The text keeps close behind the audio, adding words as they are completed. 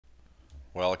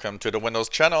Welcome to the Windows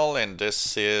channel, and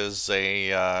this is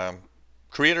a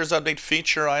Creators Update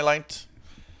feature highlight,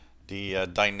 the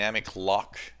dynamic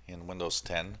lock in Windows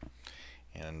 10,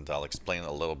 and I'll explain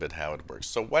a little bit how it works.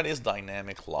 So what is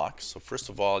dynamic lock? So first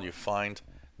of all, you find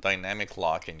dynamic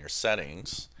lock in your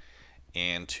settings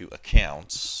and to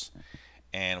accounts,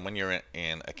 and when you're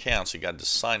in accounts you got the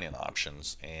sign-in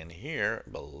options, and here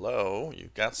below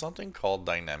you've got something called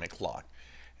dynamic lock.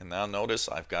 And now notice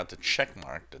I've got the check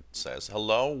mark that says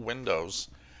hello Windows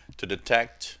to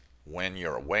detect when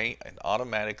you're away and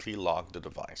automatically lock the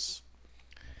device.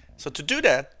 So to do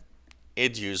that,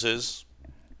 it uses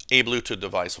a Bluetooth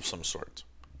device of some sort.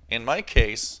 In my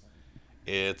case,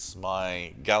 it's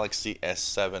my Galaxy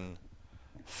S7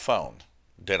 phone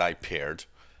that I paired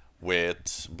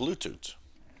with Bluetooth.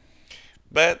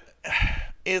 But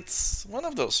it's one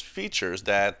of those features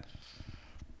that,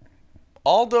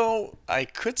 although I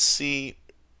could see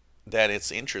that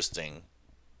it's interesting,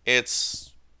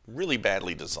 it's really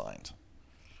badly designed.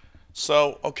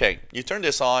 So, okay, you turn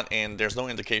this on and there's no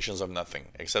indications of nothing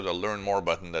except a learn more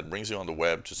button that brings you on the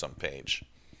web to some page.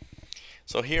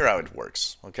 So here how it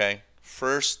works, okay?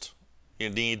 First, you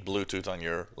need Bluetooth on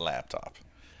your laptop.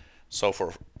 So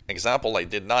for example, I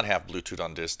did not have Bluetooth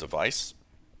on this device.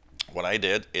 What I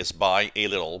did is buy a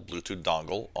little Bluetooth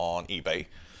dongle on eBay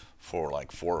for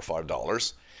like $4 or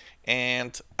 $5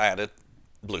 and added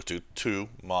Bluetooth to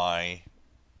my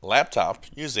laptop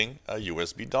using a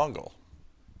USB dongle.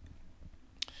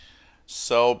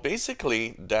 So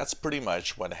basically that's pretty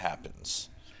much what happens.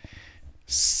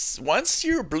 Once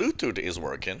your Bluetooth is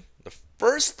working, the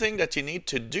first thing that you need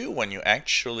to do when you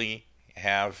actually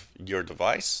have your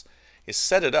device is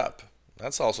set it up.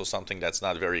 That's also something that's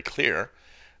not very clear.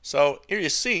 So here you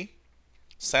see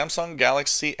Samsung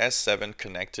Galaxy S7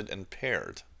 connected and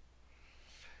paired.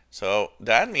 So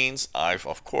that means I've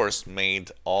of course made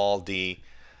all the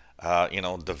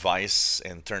device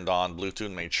and turned on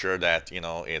Bluetooth, made sure that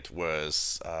it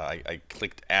was I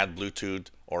clicked add Bluetooth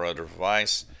or other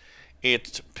device.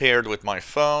 It paired with my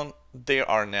phone. They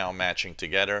are now matching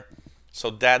together. So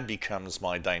that becomes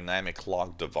my dynamic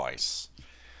lock device.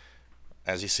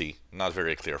 As you see, not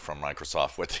very clear from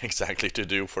Microsoft what exactly to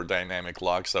do for dynamic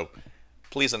lock. So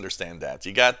please understand that.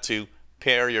 You got to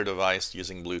pair your device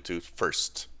using Bluetooth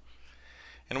first.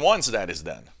 And once that is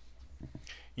done,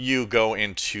 you go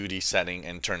into the setting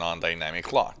and turn on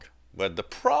dynamic lock. But the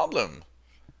problem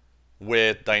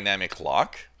with dynamic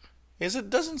lock is it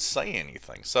doesn't say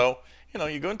anything. So,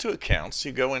 you go into accounts,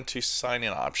 you go into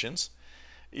sign-in options,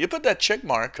 you put that check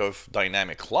mark of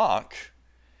dynamic lock,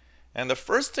 and the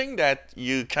first thing that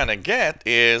you kind of get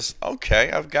is, okay,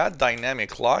 I've got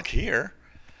dynamic lock here.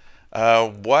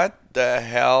 What the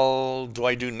hell do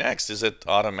I do next? Is it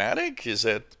automatic? Is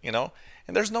it,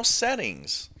 and there's no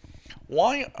settings.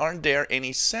 Why aren't there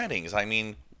any settings? I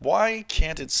mean, why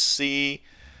can't it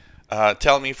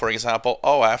tell me, for example,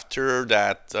 oh, after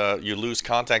that you lose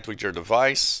contact with your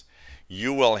device,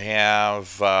 you will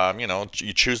have,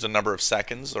 you choose the number of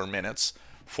seconds or minutes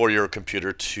for your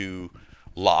computer to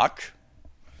lock.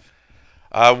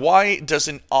 Why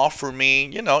doesn't offer me,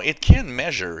 it can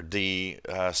measure the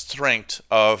strength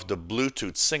of the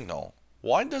Bluetooth signal.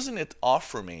 Why doesn't it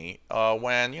offer me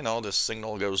when, the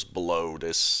signal goes below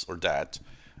this or that,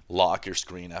 lock your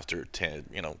screen after 10,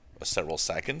 several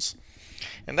seconds?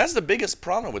 And that's the biggest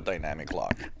problem with dynamic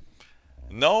lock.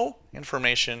 No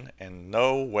information and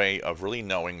no way of really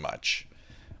knowing much.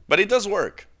 But it does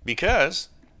work because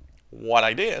what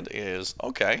I did is,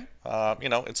 okay,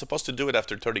 it's supposed to do it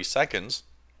after 30 seconds.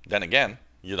 Then again,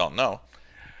 you don't know.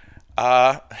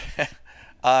 I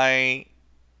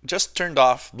just turned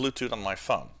off Bluetooth on my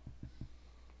phone.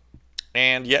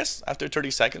 And yes, after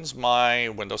 30 seconds, my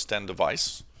Windows 10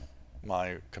 device,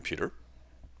 my computer,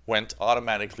 went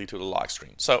automatically to the lock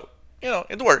screen. So,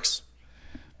 it works.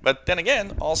 But then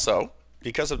again, also,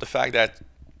 because of the fact that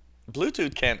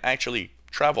Bluetooth can actually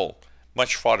travel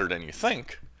much farther than you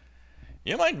think,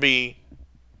 you might be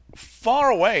far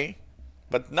away,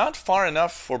 but not far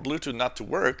enough for Bluetooth not to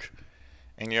work,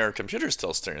 and your computer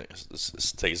still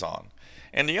stays on.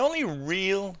 And the only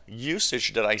real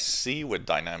usage that I see with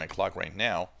dynamic lock right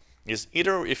now is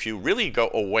either if you really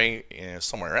go away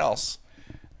somewhere else,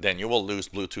 then you will lose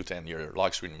Bluetooth and your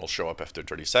lock screen will show up after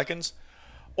 30 seconds.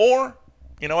 Or,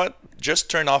 just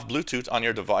turn off Bluetooth on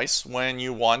your device when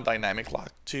you want dynamic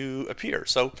lock to appear.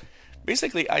 So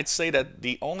basically, I'd say that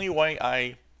the only way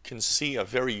I can see a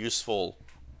very useful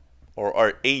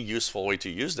or a useful way to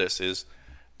use this is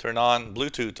turn on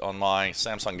Bluetooth on my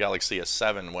Samsung Galaxy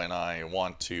S7 when I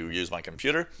want to use my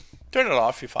computer, turn it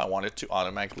off if I want it to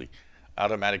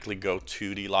automatically go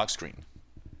to the lock screen.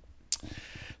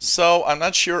 So I'm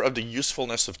not sure of the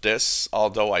usefulness of this,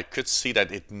 although I could see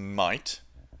that it might.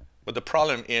 But the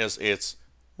problem is it's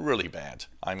really bad.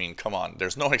 I mean, come on,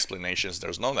 there's no explanations,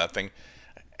 there's no nothing.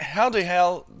 How the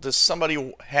hell does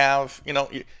somebody have,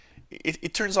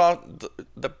 it turns on,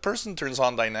 the person turns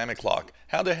on dynamic lock.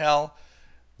 How the hell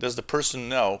does the person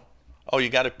know, oh, you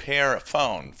got to pair a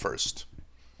phone first?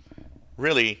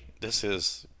 Really, this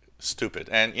is stupid.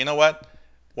 And you know what?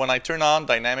 When I turn on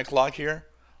dynamic lock here,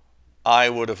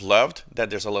 I would have loved that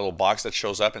there's a little box that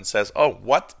shows up and says, oh,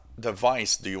 what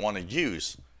device do you want to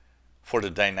use for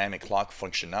the dynamic lock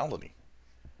functionality?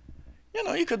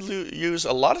 You could use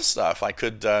a lot of stuff. I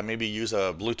could maybe use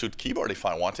a Bluetooth keyboard if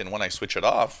I want, and when I switch it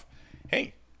off,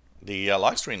 hey, the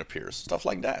lock screen appears, stuff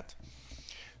like that.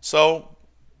 So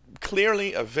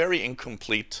clearly a very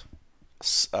incomplete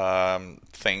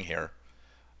thing here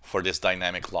for this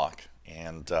dynamic lock,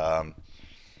 and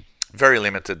very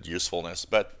limited usefulness.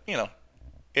 But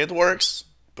it works,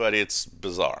 but it's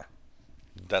bizarre.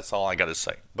 That's all I gotta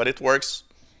say. But it works.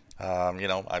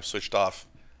 I've switched off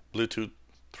Bluetooth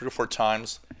 3 or 4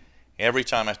 times. Every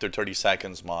time after 30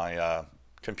 seconds, my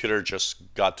computer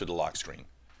just got to the lock screen.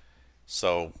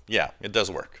 So yeah, it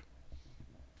does work.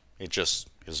 It just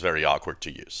is very awkward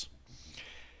to use.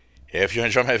 If you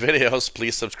enjoy my videos,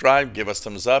 please subscribe, give us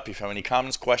thumbs up. If you have any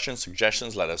comments, questions,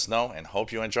 suggestions, let us know, and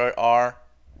hope you enjoy our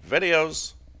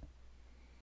videos.